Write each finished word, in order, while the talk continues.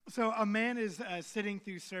So a man is sitting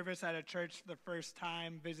through service at a church the first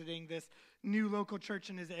time, visiting this new local church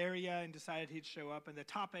in his area, and decided he'd show up. And the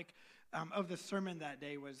topic of the sermon that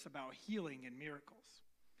day was about healing and miracles,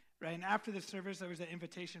 right? And after the service, there was an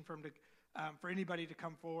invitation for him to, for anybody to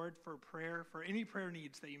come forward for prayer, for any prayer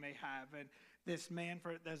needs that you may have. And this man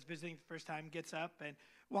that's visiting the first time gets up and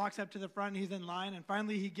walks up to the front, and he's in line, and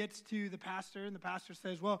finally he gets to the pastor, and the pastor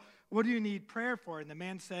says, well, what do you need prayer for? And the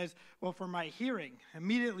man says, well, for my hearing.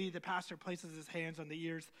 Immediately the pastor places his hands on the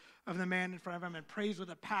ears of the man in front of him and prays with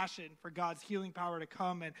a passion for God's healing power to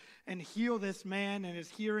come and heal this man and his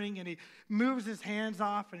hearing, and he moves his hands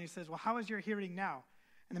off, and he says, well, how is your hearing now?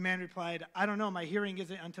 And the man replied, I don't know, my hearing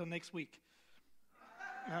isn't until next week.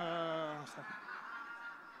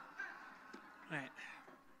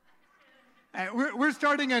 We're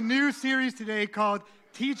starting a new series today called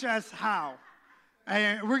Teach Us How.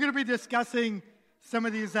 And we're going to be discussing some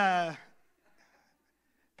of these.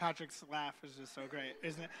 Patrick's laugh is just so great,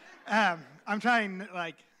 isn't it? I'm trying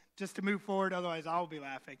just to move forward, otherwise I'll be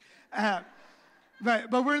laughing.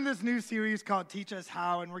 But we're in this new series called Teach Us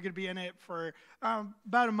How, and we're going to be in it for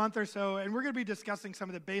about a month or so, and we're going to be discussing some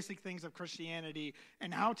of the basic things of Christianity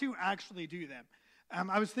and how to actually do them.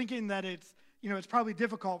 I was thinking that it's probably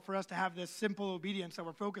difficult for us to have this simple obedience that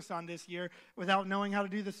we're focused on this year without knowing how to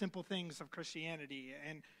do the simple things of Christianity.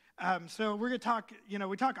 And so we're going to talk,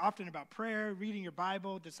 we talk often about prayer, reading your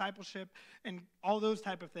Bible, discipleship, and all those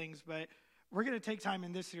type of things, but we're going to take time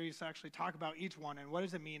in this series to actually talk about each one and what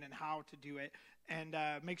does it mean and how to do it, and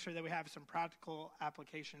make sure that we have some practical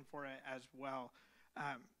application for it as well.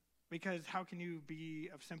 Because how can you be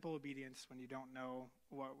of simple obedience when you don't know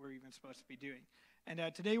what we're even supposed to be doing? And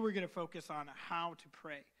today we're going to focus on how to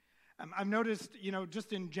pray. I've noticed,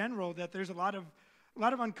 just in general, that there's a lot of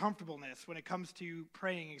uncomfortableness when it comes to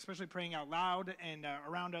praying, especially praying out loud and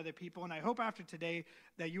around other people. And I hope after today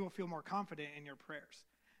that you will feel more confident in your prayers.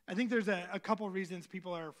 I think there's a couple reasons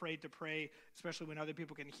people are afraid to pray, especially when other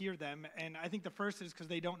people can hear them. And I think the first is because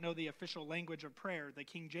they don't know the official language of prayer, the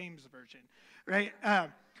King James Version, right?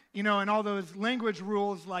 And all those language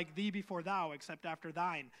rules like thee before thou, except after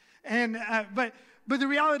thine. And but the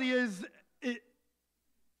reality is,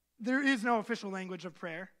 there is no official language of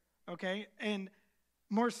prayer, okay? And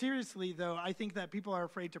more seriously, though, I think that people are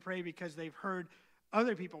afraid to pray because they've heard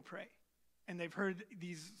other people pray. And they've heard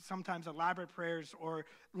these sometimes elaborate prayers or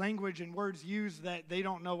language and words used that they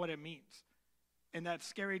don't know what it means. And that's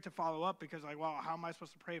scary to follow up because, well, how am I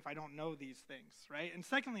supposed to pray if I don't know these things, right? And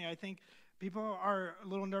secondly, I think people are a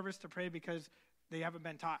little nervous to pray because they haven't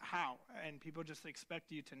been taught how, and people just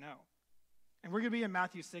expect you to know. And we're going to be in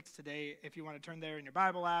Matthew 6 today if you want to turn there in your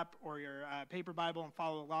Bible app or your paper Bible and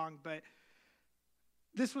follow along. But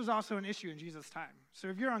this was also an issue in Jesus' time. So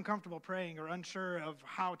if you're uncomfortable praying or unsure of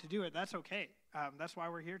how to do it, that's okay. That's why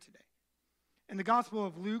we're here today. In the Gospel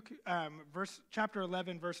of Luke, chapter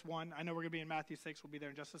 11, verse 1, I know we're going to be in Matthew 6. We'll be there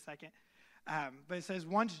in just a second. But it says,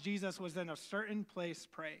 once Jesus was in a certain place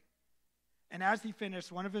praying. And as he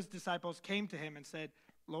finished, one of his disciples came to him and said,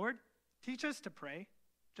 Lord, teach us to pray,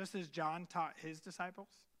 just as John taught his disciples.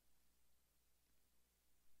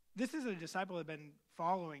 This is a disciple that had been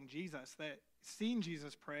following Jesus, that seen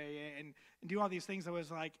Jesus pray and do all these things that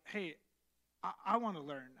was like, hey, I want to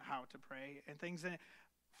learn how to pray and things. And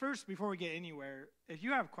first, before we get anywhere, if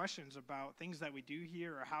you have questions about things that we do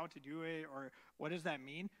here or how to do it or what does that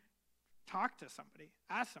mean, talk to somebody,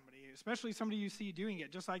 ask somebody, especially somebody you see doing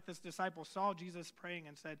it. Just like this disciple saw Jesus praying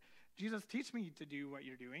and said, Jesus, teach me to do what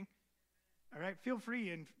you're doing. All right, feel free,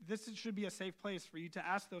 and this should be a safe place for you to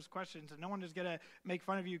ask those questions, and no one is going to make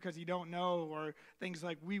fun of you because you don't know or things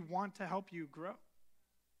like we want to help you grow.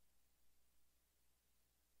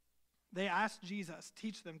 They asked Jesus,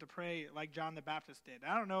 teach them to pray like John the Baptist did.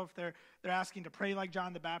 I don't know if they're asking to pray like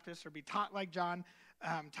John the Baptist or be taught like John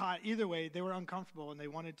taught. Either way, they were uncomfortable, and they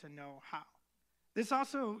wanted to know how. This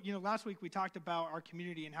also, last week we talked about our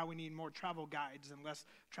community and how we need more travel guides and less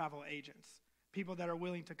travel agents. People that are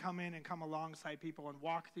willing to come in and come alongside people and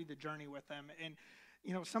walk through the journey with them. And,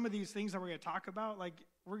 some of these things that we're going to talk about,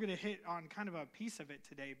 we're going to hit on kind of a piece of it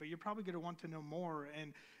today, but you're probably going to want to know more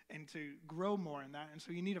and to grow more in that. And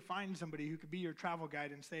so you need to find somebody who could be your travel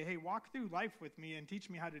guide and say, hey, walk through life with me and teach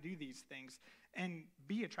me how to do these things, and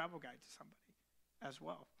be a travel guide to somebody as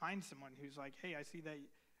well. Find someone who's like, hey, I see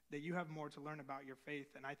that you have more to learn about your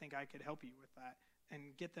faith, and I think I could help you with that,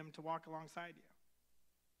 and get them to walk alongside you.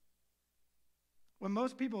 What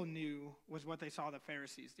most people knew was what they saw the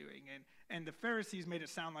Pharisees doing. And the Pharisees made it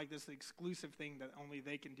sound like this exclusive thing that only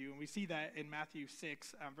they can do. And we see that in Matthew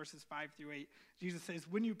 6, verses 5 through 8. Jesus says,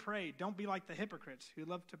 when you pray, don't be like the hypocrites who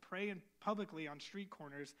love to pray publicly on street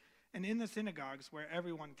corners and in the synagogues where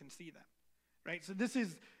everyone can see them, right? So this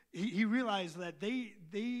is, he realized that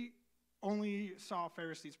they only saw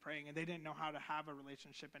Pharisees praying, and they didn't know how to have a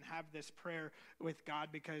relationship and have this prayer with God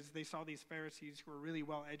because they saw these Pharisees who were really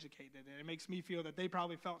well educated. And it makes me feel that they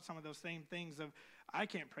probably felt some of those same things of, I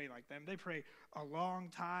can't pray like them. They pray a long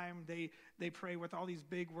time. They pray with all these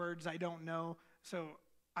big words I don't know, so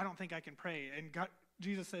I don't think I can pray. And God,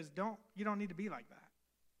 Jesus says, you don't need to be like that.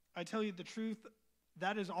 I tell you the truth,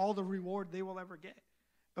 that is all the reward they will ever get.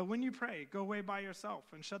 But when you pray, go away by yourself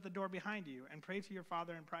and shut the door behind you and pray to your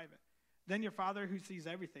Father in private. Then your Father who sees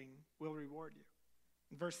everything will reward you.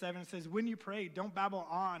 In verse 7 it says, when you pray, don't babble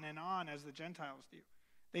on and on as the Gentiles do.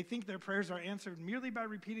 They think their prayers are answered merely by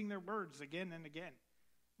repeating their words again and again.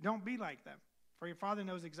 Don't be like them, for your Father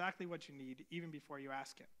knows exactly what you need even before you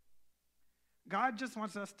ask him. God just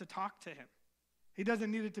wants us to talk to him. He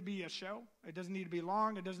doesn't need it to be a show. It doesn't need to be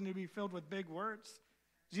long. It doesn't need to be filled with big words.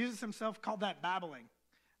 Jesus himself called that babbling,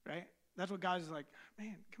 right? That's what God is like,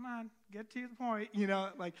 man, come on, get to the point.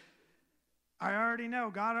 Like, I already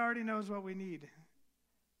know. God already knows what we need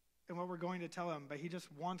and what we're going to tell him, but he just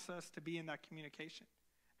wants us to be in that communication.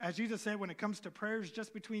 As Jesus said, when it comes to prayers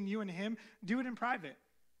just between you and him, do it in private,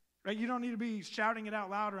 right? You don't need to be shouting it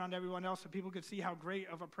out loud around everyone else so people could see how great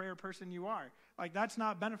of a prayer person you are. Like, that's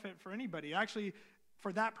not benefit for anybody. Actually,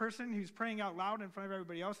 for that person who's praying out loud in front of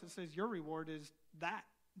everybody else, it says your reward is that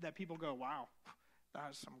people go, wow, that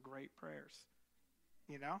was some great prayers.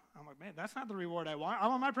 I'm like, man, that's not the reward I want. I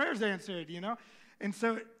want my prayers answered, And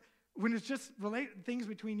so when it's just things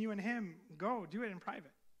between you and him, go do it in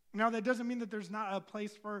private. Now, that doesn't mean that there's not a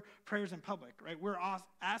place for prayers in public, right? We're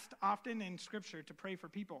asked often in Scripture to pray for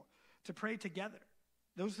people, to pray together.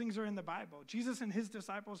 Those things are in the Bible. Jesus and his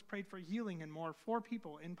disciples prayed for healing and more for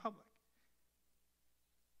people in public.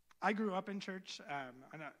 I grew up in church.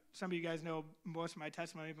 I know some of you guys know most of my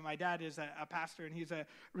testimony, but my dad is a pastor, and he's a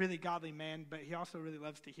really godly man, but he also really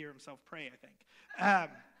loves to hear himself pray, I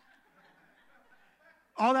think.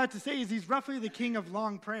 All that to say is he's roughly the king of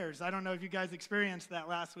long prayers. I don't know if you guys experienced that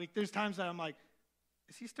last week. There's times that I'm like,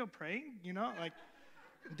 is he still praying? Like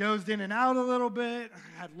dozed in and out a little bit,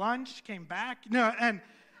 had lunch, came back. No,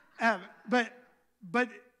 but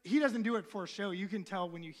he doesn't do it for show. You can tell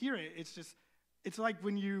when you hear it. It's like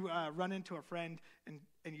when you run into a friend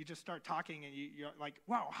and you just start talking and you're like,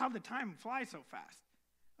 wow, how the time flies so fast.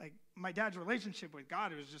 Like my dad's relationship with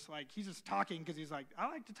God, it was just like, he's just talking because he's like, I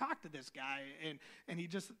like to talk to this guy. And it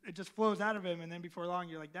just flows out of him. And then before long,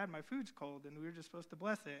 you're like, Dad, my food's cold. And we were just supposed to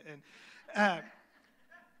bless it. And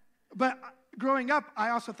but growing up, I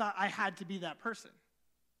also thought I had to be that person.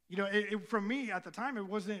 For me at the time, it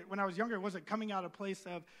wasn't, when I was younger, it wasn't coming out of a place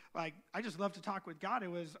of like, I just love to talk with God. It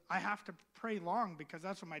was, I have to pray long because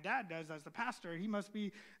that's what my dad does as the pastor. He must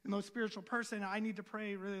be the most spiritual person. I need to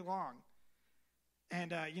pray really long.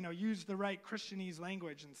 And, use the right Christianese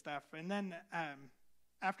language and stuff. And then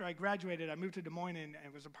after I graduated, I moved to Des Moines and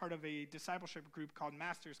was a part of a discipleship group called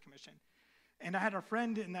Master's Commission. And I had a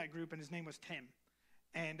friend in that group, and his name was Tim.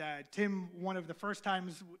 And Tim, one of the first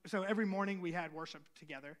times, so every morning we had worship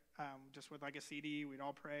together, just with like a CD. We'd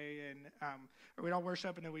all pray, and we'd all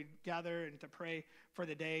worship, and then we'd gather and to pray for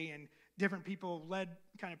the day. And different people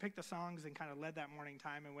kind of picked the songs and kind of led that morning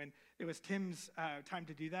time. And when it was Tim's time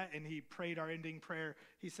to do that, and he prayed our ending prayer,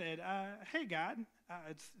 he said, hey, God,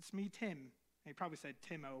 it's me, Tim. And he probably said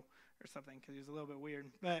Timo or something because he was a little bit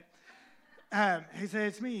weird. But he said,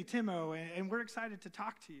 it's me, Timo, and we're excited to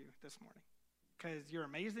talk to you this morning. Because you're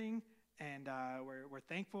amazing, and we're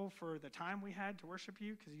thankful for the time we had to worship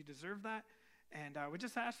you, because you deserve that. And we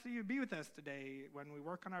just ask that you be with us today when we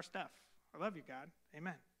work on our stuff. I love you, God.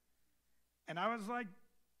 Amen. And I was like,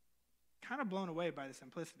 kind of blown away by the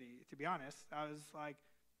simplicity, to be honest. I was like,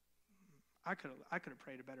 I could have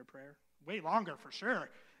prayed a better prayer. Way longer, for sure.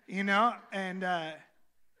 And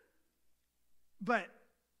but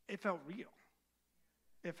it felt real.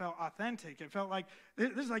 It felt authentic. It felt like,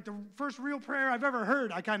 this is like the first real prayer I've ever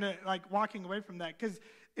heard. I kind of like walking away from that because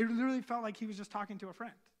it literally felt like he was just talking to a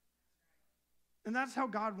friend. And that's how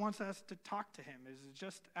God wants us to talk to him, is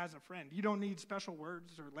just as a friend. You don't need special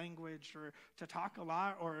words or language or to talk a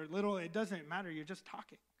lot or little. It doesn't matter. You're just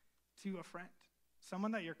talking to a friend,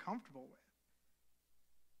 someone that you're comfortable with.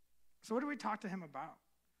 So what do we talk to him about?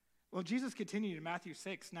 Well, Jesus continued in Matthew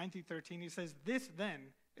 6, 9 through 13. He says, this then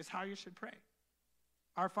is how you should pray.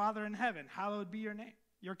 Our Father in heaven, hallowed be your name.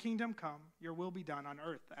 Your kingdom come, your will be done on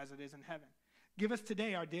earth as it is in heaven. Give us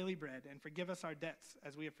today our daily bread, and forgive us our debts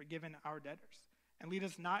as we have forgiven our debtors. And lead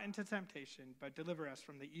us not into temptation, but deliver us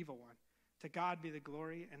from the evil one. To God be the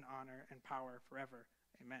glory and honor and power forever.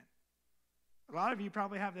 Amen. A lot of you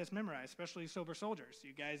probably have this memorized, especially sober soldiers.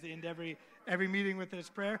 You guys end every meeting with this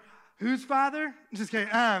prayer. Whose father? Just kidding.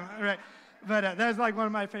 Right. But that's like one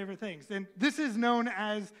of my favorite things. And this is known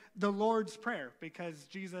as the Lord's Prayer because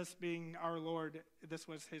Jesus being our Lord, this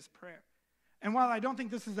was his prayer. And while I don't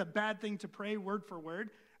think this is a bad thing to pray word for word,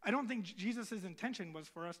 I don't think Jesus' intention was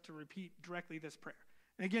for us to repeat directly this prayer.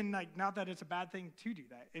 And again, like, not that it's a bad thing to do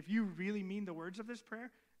that. If you really mean the words of this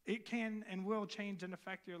prayer, it can and will change and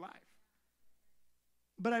affect your life.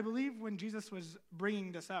 But I believe when Jesus was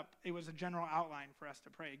bringing this up, it was a general outline for us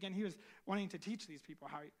to pray. Again, he was wanting to teach these people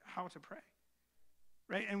how to pray,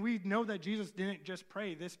 right? And we know that Jesus didn't just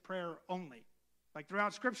pray this prayer only. Like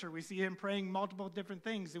throughout Scripture, we see him praying multiple different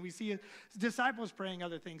things, and we see his disciples praying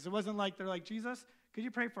other things. It wasn't like they're like, Jesus, could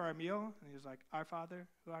you pray for our meal? And he was like, Our Father,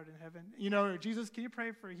 who art in heaven. Or Jesus, can you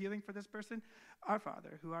pray for healing for this person? Our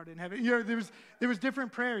Father, who art in heaven. There was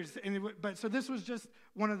different prayers, but so this was just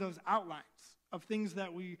one of those outlines of things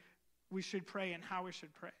that we should pray and how we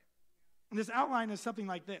should pray. And this outline is something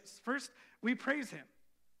like this. First, we praise him.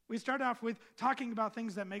 We start off with talking about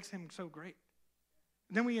things that makes him so great.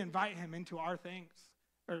 And then we invite him into our things,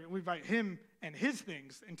 or we invite him and his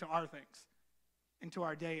things into our things, into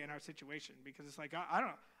our day and our situation, because it's like, I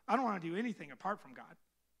don't want to do anything apart from God.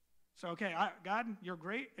 So, okay, God, you're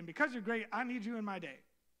great, and because you're great, I need you in my day.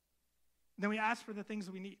 And then we ask for the things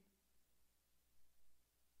that we need.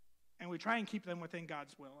 And we try and keep them within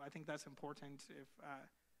God's will. I think that's important if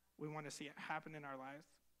we want to see it happen in our lives.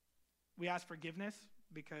 We ask forgiveness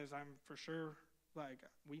because I'm for sure,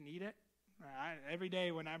 we need it. Every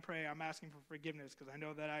day when I pray, I'm asking for forgiveness because I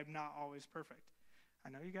know that I'm not always perfect. I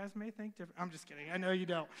know you guys may think different. I'm just kidding. I know you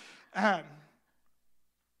don't.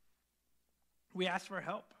 We ask for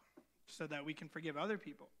help so that we can forgive other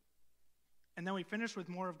people. And then we finish with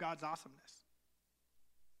more of God's awesomeness.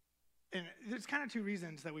 And there's kind of two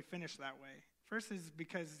reasons that we finish that way. First is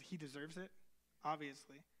because he deserves it,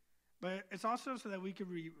 obviously. But it's also so that we can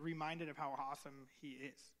be reminded of how awesome he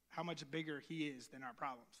is, how much bigger he is than our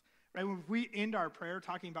problems. Right? When we end our prayer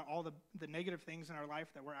talking about all the negative things in our life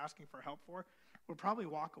that we're asking for help for, we'll probably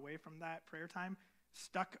walk away from that prayer time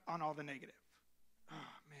stuck on all the negative. Oh,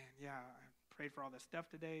 man, yeah, I prayed for all this stuff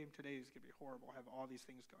today. Today is going to be horrible. I have all these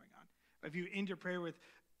things going on. But if you end your prayer with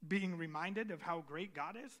being reminded of how great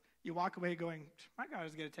God is, you walk away going, my God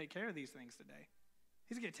is going to take care of these things today.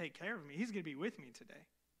 He's going to take care of me. He's going to be with me today.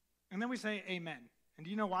 And then we say amen. And do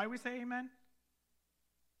you know why we say amen?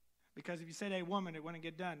 Because if you said a woman, it wouldn't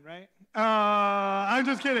get done, right? I'm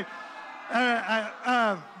just kidding. Just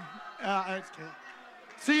kidding.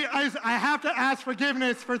 See, I have to ask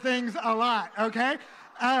forgiveness for things a lot, okay?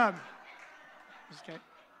 Just kidding.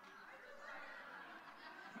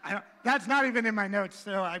 That's not even in my notes,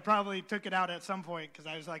 so I probably took it out at some point because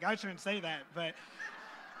I was like, I shouldn't say that, but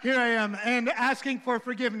here I am, and asking for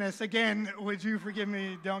forgiveness. Again, would you forgive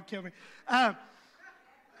me? Don't kill me. All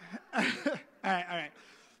right.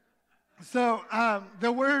 So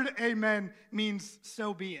the word amen means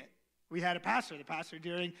so be it. We had the pastor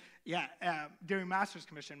during Master's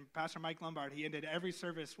Commission, Pastor Mike Lombard, he ended every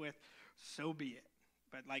service with so be it,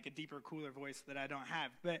 but like a deeper, cooler voice that I don't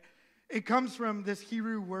have. But it comes from this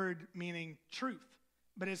Hebrew word meaning truth.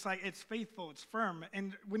 But it's like, it's faithful, it's firm.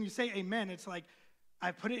 And when you say amen, it's like,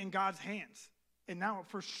 I put it in God's hands. And now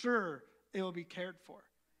for sure, it will be cared for.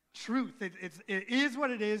 Truth, it is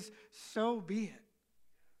what it is, so be it.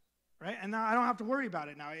 Right? And now I don't have to worry about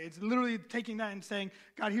it now. It's literally taking that and saying,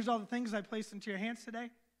 God, here's all the things I placed into your hands today,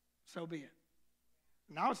 so be it.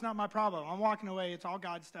 Now it's not my problem. I'm walking away. It's all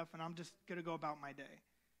God's stuff, and I'm just going to go about my day.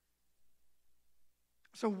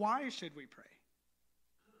 So why should we pray?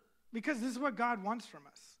 Because this is what God wants from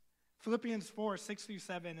us. Philippians 4,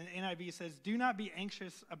 6-7 in NIV says, do not be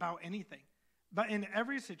anxious about anything, but in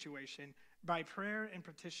every situation, by prayer and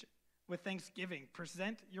petition, with thanksgiving,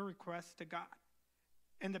 present your requests to God.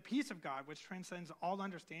 And the peace of God, which transcends all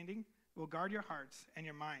understanding, will guard your hearts and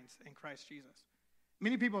your minds in Christ Jesus.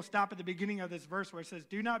 Many people stop at the beginning of this verse where it says,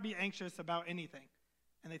 do not be anxious about anything.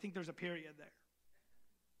 And they think there's a period there.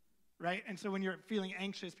 Right? And so when you're feeling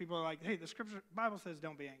anxious, people are like, hey, the Bible says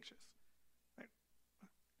don't be anxious. Right?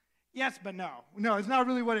 Yes, but no. No, it's not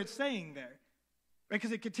really what it's saying there. Right?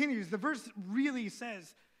 Because it continues. The verse really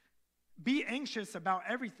says, be anxious about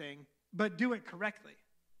everything, but do it correctly.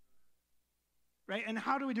 Right? And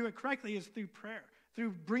how do we do it correctly is through prayer,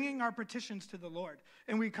 through bringing our petitions to the Lord.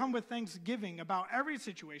 And we come with thanksgiving about every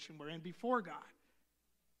situation we're in before God.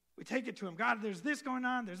 We take it to him. God, there's this going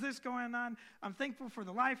on. There's this going on. I'm thankful for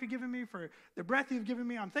the life you've given me, for the breath you've given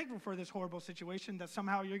me. I'm thankful for this horrible situation that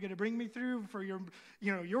somehow you're going to bring me through for your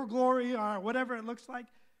glory or whatever it looks like.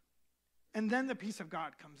 And then the peace of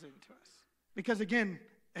God comes into us. Because again,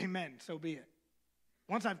 amen, so be it.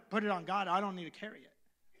 Once I've put it on God, I don't need to carry it.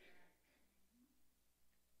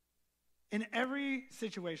 In every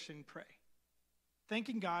situation, pray.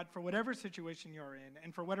 Thanking God for whatever situation you're in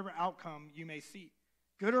and for whatever outcome you may see.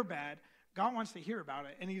 Good or bad, God wants to hear about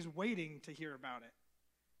it, and he's waiting to hear about it.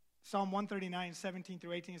 Psalm 139, 17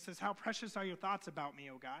 through 18, it says, "How precious are your thoughts about me,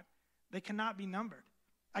 O God? They cannot be numbered.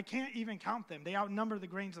 I can't even count them. They outnumber the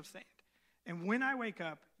grains of sand. And when I wake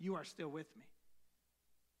up, you are still with me."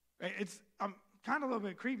 Right? It's kind of a little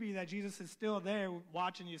bit creepy that Jesus is still there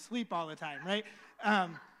watching you sleep all the time, right? I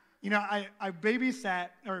babysat,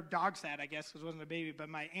 or dog sat, I guess, because it wasn't a baby, but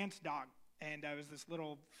my aunt's dog. And I was this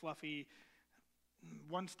little fluffy,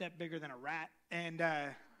 one step bigger than a rat. And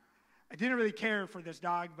I didn't really care for this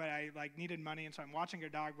dog, but I needed money. And so I'm watching her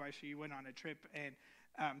dog while she went on a trip. And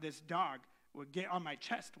this dog would get on my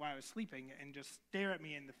chest while I was sleeping and just stare at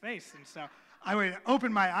me in the face. And so I would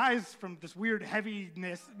open my eyes from this weird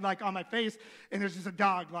heaviness on my face, and there's just a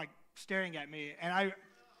dog staring at me. And I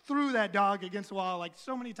threw that dog against the wall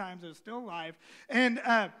so many times. It was still alive. And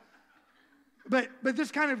but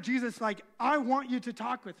this kind of Jesus, I want you to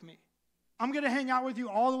talk with me. I'm going to hang out with you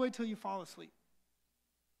all the way till you fall asleep.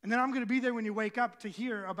 And then I'm going to be there when you wake up to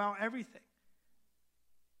hear about everything.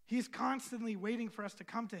 He's constantly waiting for us to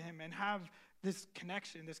come to him and have this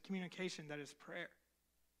connection, this communication that is prayer.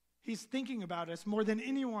 He's thinking about us more than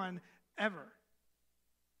anyone ever.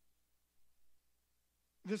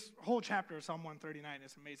 This whole chapter of Psalm 139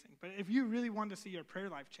 is amazing. But if you really want to see your prayer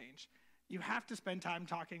life change, you have to spend time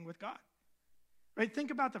talking with God. Right?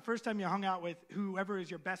 Think about the first time you hung out with whoever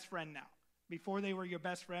is your best friend now. Before they were your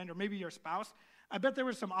best friend, or maybe your spouse. I bet there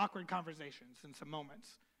were some awkward conversations and some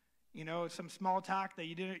moments. Some small talk that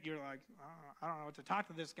you're like, oh, I don't know what to talk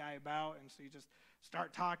to this guy about. And so you just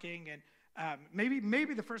start talking. And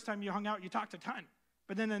maybe the first time you hung out, you talked a ton.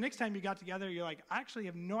 But then the next time you got together, you're like, I actually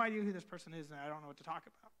have no idea who this person is, and I don't know what to talk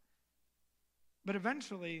about. But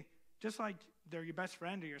eventually, just like they're your best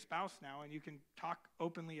friend or your spouse now, and you can talk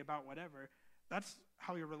openly about whatever, that's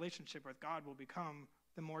how your relationship with God will become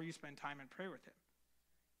the more you spend time in prayer with him.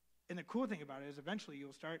 And the cool thing about it is eventually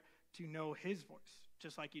you'll start to know his voice,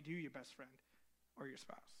 just like you do your best friend or your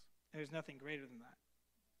spouse. There's nothing greater than that.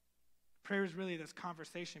 Prayer is really this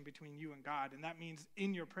conversation between you and God, and that means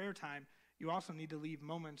in your prayer time, you also need to leave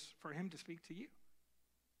moments for him to speak to you.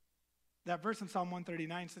 That verse in Psalm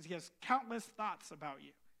 139 says he has countless thoughts about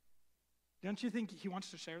you. Don't you think he wants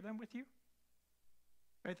to share them with you?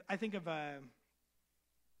 Right? I think of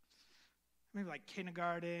maybe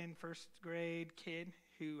kindergarten, first grade kid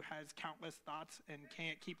who has countless thoughts and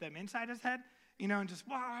can't keep them inside his head, and just,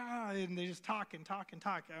 and they just talk and talk and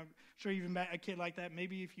talk. I'm sure you've met a kid like that.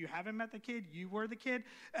 Maybe if you haven't met the kid, you were the kid.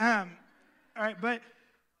 All right, but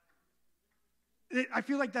I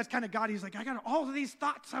feel like that's kind of God. He's like, I got all of these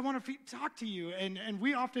thoughts. I want to talk to you. And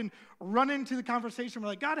we often run into the conversation. We're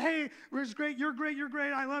like, God, hey, it's great. You're great. You're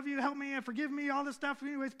great. I love you. Help me. Forgive me. All this stuff.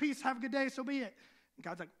 Anyways, peace. Have a good day. So be it. And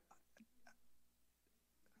God's like,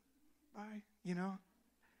 bye,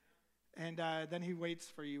 And then he waits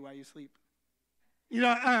for you while you sleep.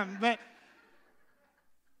 But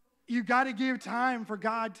you got to give time for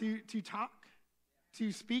God to talk,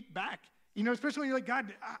 to speak back. Especially when you're like,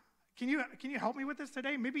 God, can you help me with this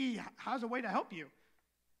today? Maybe he has a way to help you.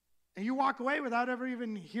 And you walk away without ever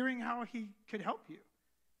even hearing how he could help you.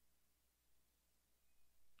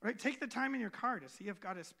 Right? Take the time in your car to see if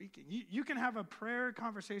God is speaking. You can have a prayer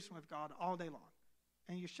conversation with God all day long,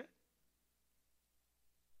 and you should.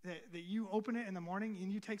 That you open it in the morning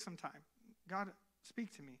and you take some time. God,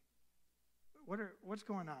 speak to me. What's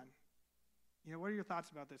going on? What are your thoughts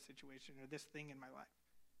about this situation or this thing in my life?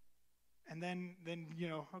 And then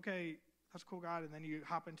okay, that's cool, God. And then you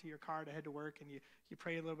hop into your car to head to work, and you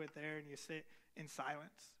pray a little bit there, and you sit in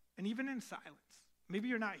silence. And even in silence, maybe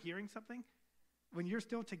you're not hearing something. When you're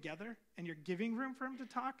still together and you're giving room for him to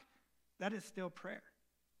talk, that is still prayer.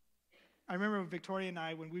 I remember Victoria and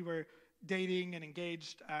I, when we were dating and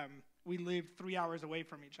engaged, we lived 3 hours away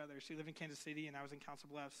from each other. She lived in Kansas City, and I was in Council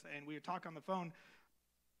Bluffs. And we would talk on the phone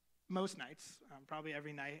most nights, probably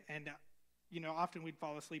every night. And often we'd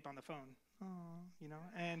fall asleep on the phone.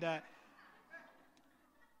 And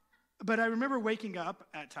but I remember waking up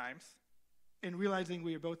at times and realizing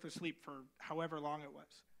we were both asleep for however long it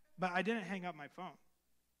was. But I didn't hang up my phone,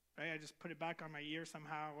 right? I just put it back on my ear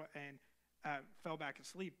somehow and fell back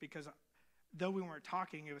asleep, because though we weren't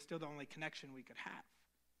talking, it was still the only connection we could have,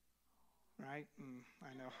 right?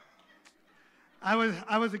 I know.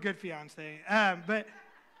 I was a good fiance, but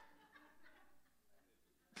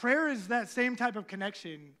prayer is that same type of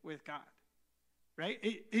connection with God, right?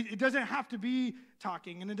 It doesn't have to be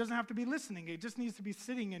talking, and it doesn't have to be listening. It just needs to be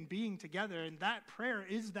sitting and being together, and that prayer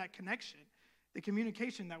is that connection, the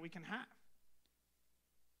communication that we can have.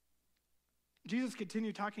 Jesus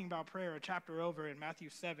continued talking about prayer a chapter over in Matthew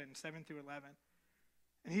 7 through 11.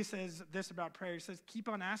 And he says this about prayer. He says, keep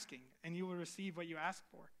on asking, and you will receive what you ask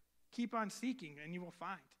for. Keep on seeking, and you will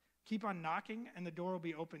find. Keep on knocking, and the door will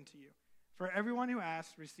be open to you. For everyone who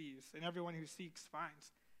asks receives, and everyone who seeks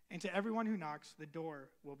finds. And to everyone who knocks, the door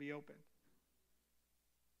will be opened.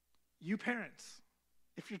 You parents,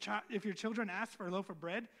 if your children ask for a loaf of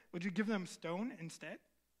bread, would you give them stone instead?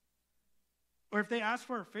 Or if they ask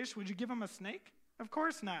for a fish, would you give them a snake? Of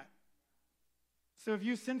course not. So if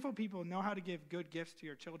you sinful people know how to give good gifts to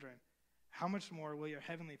your children, how much more will your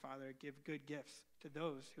heavenly Father give good gifts to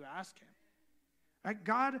those who ask him? Right?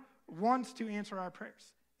 God wants to answer our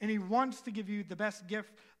prayers, and he wants to give you the best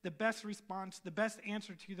gift, the best response, the best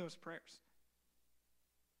answer to those prayers.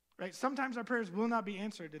 Right? Sometimes our prayers will not be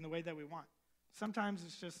answered in the way that we want. Sometimes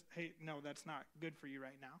it's just, hey, no, that's not good for you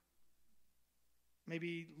right now.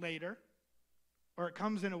 Maybe later. Or it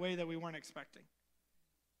comes in a way that we weren't expecting.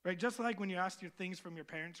 Right? Just like when you asked your things from your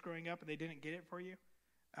parents growing up and they didn't get it for you.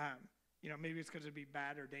 Maybe it's because it'd be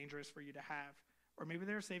bad or dangerous for you to have. Or maybe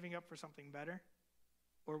they were saving up for something better.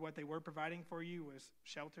 Or what they were providing for you was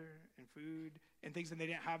shelter and food and things, and they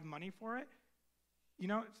didn't have money for it.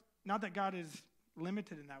 It's not that God is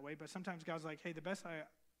limited in that way, but sometimes God's like, hey, the best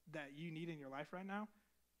that you need in your life right now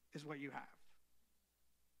is what you have.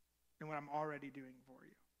 And what I'm already doing for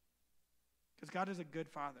you. Because God is a good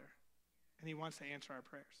Father, and he wants to answer our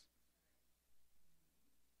prayers.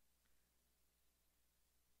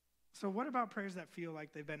 So what about prayers that feel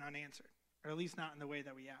like they've been unanswered, or at least not in the way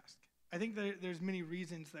that we ask? I think there's many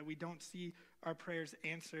reasons that we don't see our prayers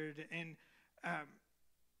answered, and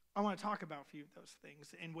I want to talk about a few of those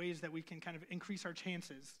things in ways that we can kind of increase our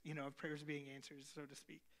chances, of prayers being answered, so to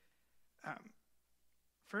speak.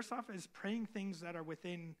 First off is praying things that are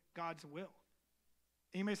within God's will.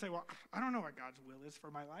 And you may say, well, I don't know what God's will is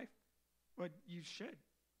for my life. Well, you should.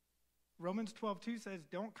 Romans 12:2 says,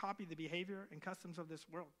 don't copy the behavior and customs of this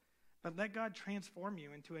world, but let God transform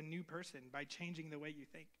you into a new person by changing the way you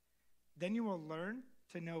think. Then you will learn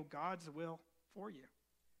to know God's will for you,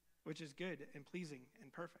 which is good and pleasing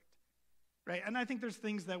and perfect. Right? And I think there's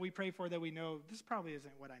things that we pray for that we know this probably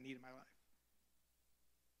isn't what I need in my life.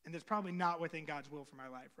 And that's probably not within God's will for my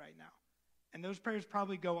life right now. And those prayers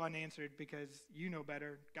probably go unanswered because you know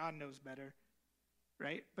better, God knows better,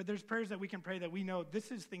 right? But there's prayers that we can pray that we know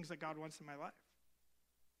this is things that God wants in my life.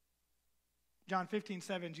 John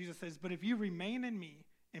 15:7, Jesus says, but if you remain in me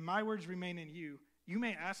and my words remain in you, you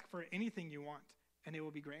may ask for anything you want and it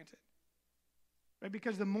will be granted. Right?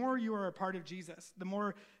 Because the more you are a part of Jesus, the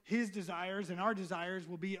more his desires and our desires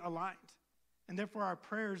will be aligned. And therefore our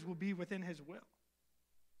prayers will be within his will.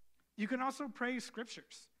 You can also pray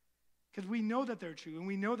scriptures, because we know that they're true, and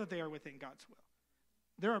we know that they are within God's will.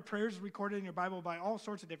 There are prayers recorded in your Bible by all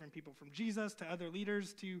sorts of different people, from Jesus to other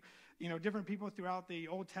leaders to, different people throughout the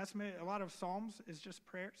Old Testament. A lot of Psalms is just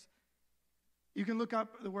prayers. You can look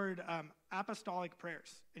up the word apostolic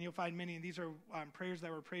prayers, and you'll find many, and these are prayers that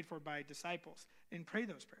were prayed for by disciples, and pray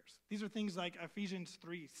those prayers. These are things like Ephesians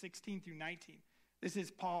 3:16 through 19. This is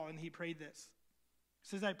Paul, and he prayed this. It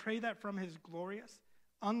says, I pray that from his glorious,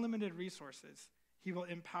 unlimited resources, he will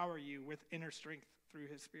empower you with inner strength through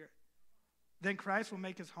his Spirit. Then Christ will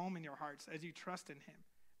make his home in your hearts as you trust in him.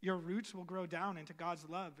 Your roots will grow down into God's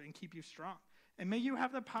love and keep you strong. And may you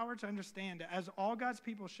have the power to understand, as all God's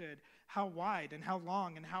people should, how wide and how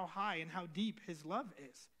long and how high and how deep his love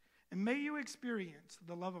is. And may you experience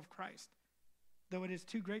the love of Christ, though it is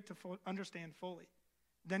too great to understand fully.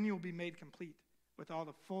 Then you will be made complete with all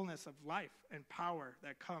the fullness of life and power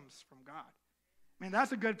that comes from God. I mean,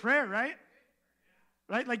 that's a good prayer, right?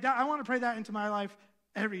 Right? Like that, I want to pray that into my life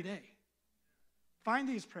every day. Find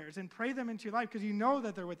these prayers and pray them into your life because you know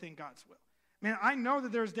that they're within God's will. Man, I know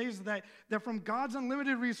that there's days that from God's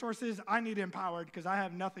unlimited resources, I need empowered because I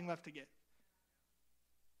have nothing left to give.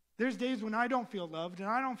 There's days when I don't feel loved and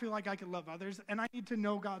I don't feel like I can love others, and I need to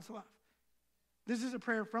know God's love. This is a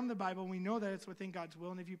prayer from the Bible. We know that it's within God's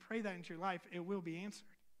will, and if you pray that into your life, it will be answered.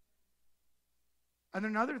 And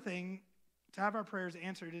another thing to have our prayers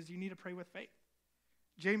answered is you need to pray with faith.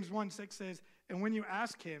 James 1:6 says, and when you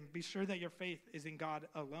ask him, be sure that your faith is in God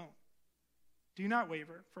alone. Do not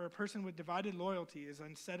waver, for a person with divided loyalty is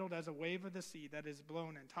unsettled as a wave of the sea that is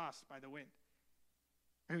blown and tossed by the wind.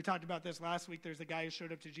 And we talked about this last week. There's a guy who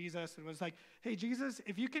showed up to Jesus and was like, hey, Jesus,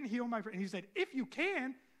 if you can heal my... And he said, if you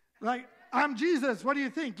can, like, I'm Jesus. What do you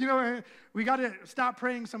think? We got to stop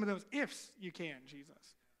praying some of those ifs you can,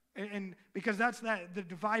 Jesus. And because that's the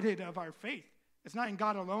divided of our faith. It's not in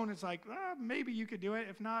God alone. It's like, maybe you could do it.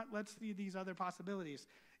 If not, let's see these other possibilities.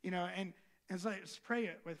 And it's like, let's pray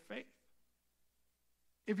it with faith.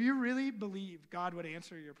 If you really believe God would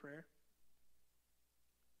answer your prayer,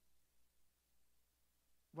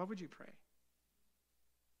 what would you pray?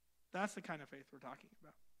 That's the kind of faith we're talking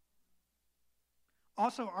about.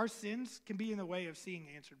 Also, our sins can be in the way of seeing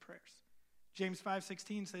answered prayers. James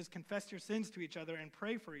 5:16 says, confess your sins to each other and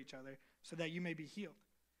pray for each other so that you may be healed.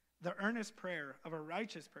 The earnest prayer of a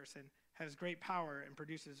righteous person has great power and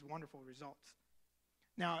produces wonderful results.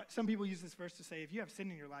 Now, some people use this verse to say, if you have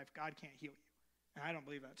sin in your life, God can't heal you. And I don't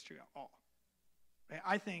believe that's true at all. Right?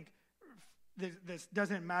 I think this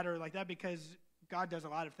doesn't matter like that because God does a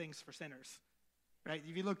lot of things for sinners. Right?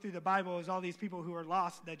 If you look through the Bible, there's all these people who are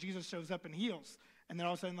lost that Jesus shows up and heals. And then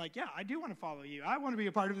all of a sudden, like, yeah, I do want to follow you. I want to be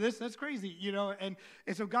a part of this. That's crazy, And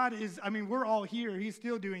so God is, we're all here. He's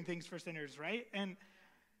still doing things for sinners, right? And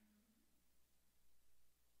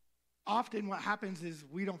often what happens is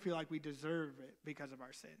we don't feel like we deserve it because of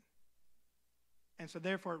our sin. And so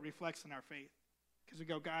therefore it reflects in our faith. Because we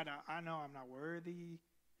go, God, I know I'm not worthy,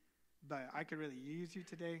 but I could really use you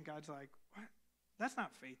today. And God's like, what? That's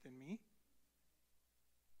not faith in me.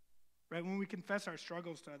 Right? When we confess our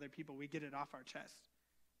struggles to other people, we get it off our chest.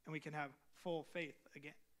 And we can have full faith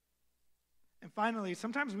again. And finally,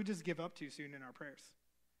 sometimes we just give up too soon in our prayers.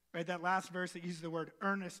 Right? That last verse that uses the word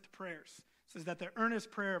earnest prayers says that the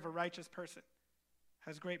earnest prayer of a righteous person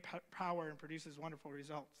has great power and produces wonderful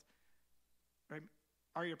results. Right?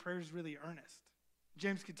 Are your prayers really earnest?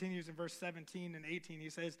 James continues in verse 17 and 18. He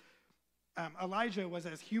says, Elijah was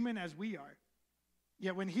as human as we are.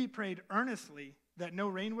 Yet when he prayed earnestly that no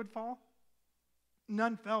rain would fall,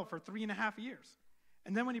 none fell for 3.5 years.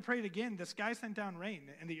 And then when he prayed again, the sky sent down rain,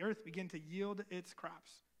 and the earth began to yield its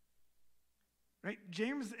crops. Right?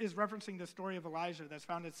 James is referencing the story of Elijah that's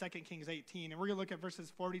found in 2 Kings 18. And we're going to look at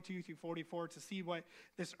verses 42 through 44 to see what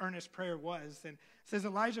this earnest prayer was. And it says,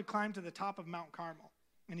 Elijah climbed to the top of Mount Carmel,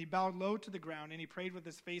 and he bowed low to the ground, and he prayed with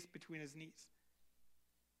his face between his knees.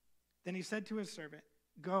 Then he said to his servant,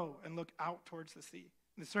 go and look out towards the sea.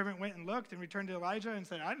 And the servant went and looked and returned to Elijah and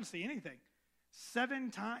said, I didn't see anything. 7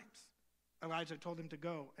 times Elijah told him to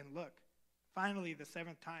go and look. Finally, the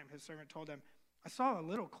 7th time, his servant told him, I saw a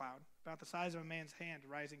little cloud about the size of a man's hand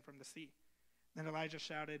rising from the sea. Then Elijah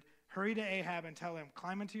shouted, hurry to Ahab and tell him,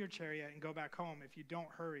 climb into your chariot and go back home. If you don't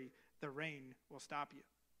hurry, the rain will stop you.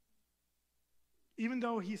 Even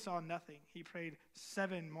though he saw nothing, he prayed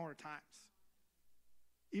 7 more times.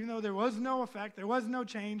 Even though there was no effect, there was no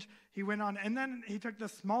change, he went on. And then he took the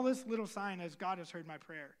smallest little sign as God has heard my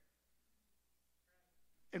prayer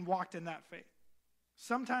and walked in that faith.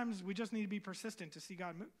 Sometimes we just need to be persistent to see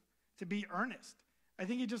God move, to be earnest. I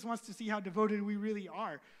think he just wants to see how devoted we really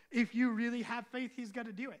are. If you really have faith, he's got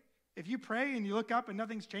to do it. If you pray and you look up and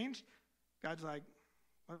nothing's changed, God's like,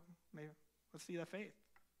 well, maybe let's see that faith.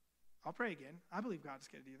 I'll pray again. I believe God's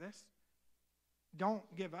going to do this. Don't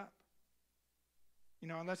give up.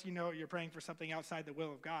 Unless you're praying for something outside the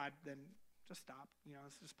will of God, then just stop.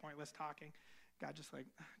 It's just pointless talking. God just like,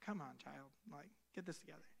 come on, child. Like, get this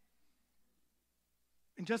together.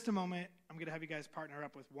 In just a moment, I'm going to have you guys partner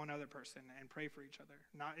up with one other person and pray for each other.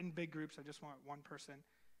 Not in big groups. I just want one person.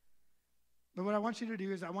 But what I want you to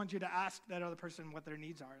do is I want you to ask that other person what their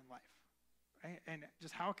needs are in life. Right? And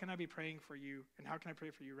just how can I be praying for you, and how can I pray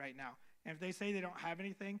for you right now? And if they say they don't have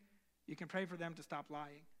anything, you can pray for them to stop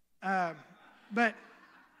lying. But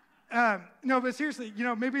seriously,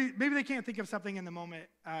 maybe they can't think of something in the moment.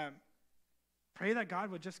 Pray that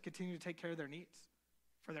God would just continue to take care of their needs,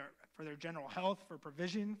 for their general health, for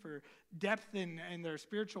provision, for depth in their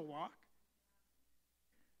spiritual walk.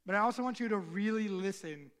 But I also want you to really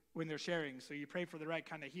listen when they're sharing, so you pray for the right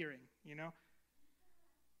kind of hearing,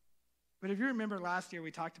 But if you remember last year,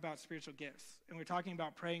 we talked about spiritual gifts, and we're talking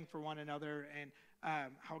about praying for one another and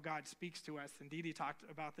how God speaks to us. And Dee Dee talked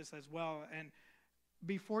about this as well. And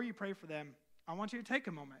before you pray for them, I want you to take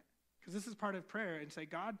a moment, because this is part of prayer, and say,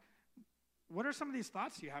 God, what are some of these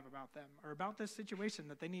thoughts you have about them or about this situation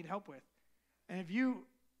that they need help with? And if you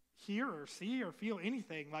hear or see or feel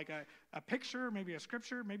anything, like a picture, maybe a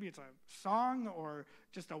scripture, maybe it's a song or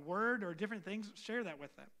just a word or different things, share that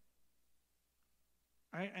with them.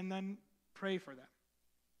 Right? And then pray for them.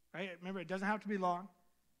 Right? Remember, it doesn't have to be long.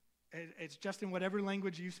 It's just in whatever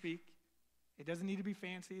language you speak. It doesn't need to be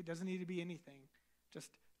fancy. It doesn't need to be anything. Just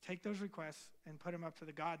take those requests and put them up to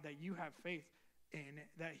the God that you have faith in,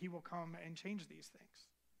 that he will come and change these things.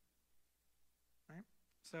 Right?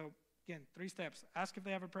 So, again, 3 steps. Ask if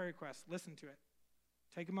they have a prayer request. Listen to it.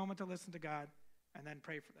 Take a moment to listen to God, and then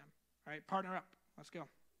pray for them. All right? Partner up. Let's go.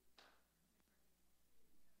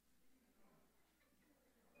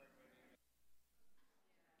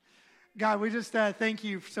 God, we just thank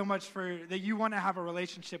you so much for that you want to have a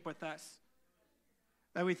relationship with us.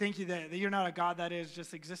 That we thank you that you're not a God that is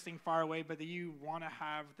just existing far away, but that you want to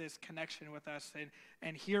have this connection with us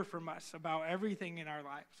and hear from us about everything in our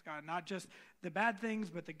lives, God. Not just the bad things,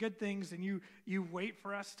 but the good things. And you wait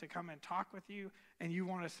for us to come and talk with you, and you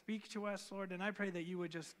want to speak to us, Lord. And I pray that you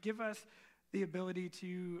would just give us the ability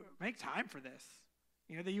to make time for this.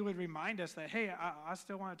 That you would remind us that, hey, I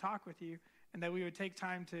still want to talk with you, and that we would take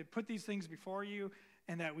time to put these things before you,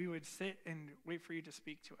 and that we would sit and wait for you to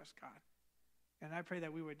speak to us, God. And I pray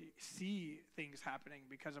that we would see things happening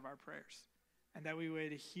because of our prayers, and that we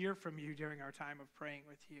would hear from you during our time of praying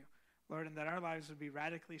with you, Lord, and that our lives would be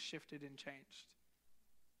radically shifted and changed.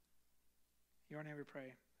 In your name we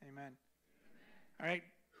pray. Amen. All right.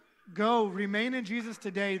 Go. Remain in Jesus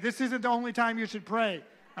today. This isn't the only time you should pray.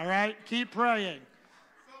 All right. Keep praying.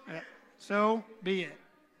 So be it.